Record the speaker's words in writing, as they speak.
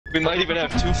We might even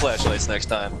have 2 flashlights next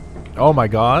time. Oh my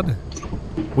god.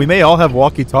 We may all have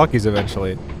walkie-talkies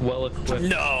eventually. Well equipped.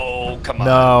 No, come on.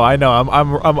 No, I know.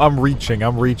 I'm reaching.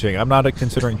 I'm reaching. I'm not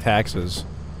considering taxes.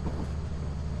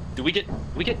 Do we get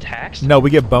taxed? No, we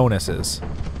get bonuses.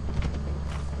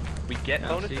 We get No,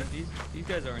 bonuses? see, these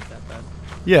guys aren't that bad.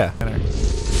 Yeah.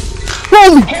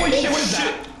 Holy shit, what is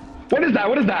that? What is that?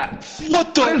 What is that?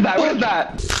 What the? What is that? What is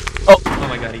that? Oh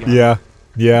my god, he got Yeah.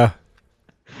 Yeah.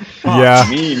 Fuck Yeah.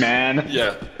 me, man.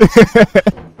 Yeah.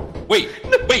 Wait,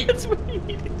 wait. That's where he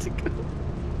needed to go.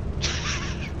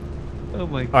 Oh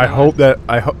my god. I hope that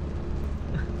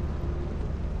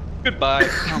Goodbye.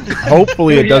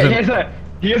 hopefully it Dude, doesn't.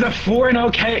 He has a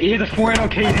 4-0 K. He has a 4-0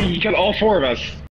 KD. He killed all 4 of us.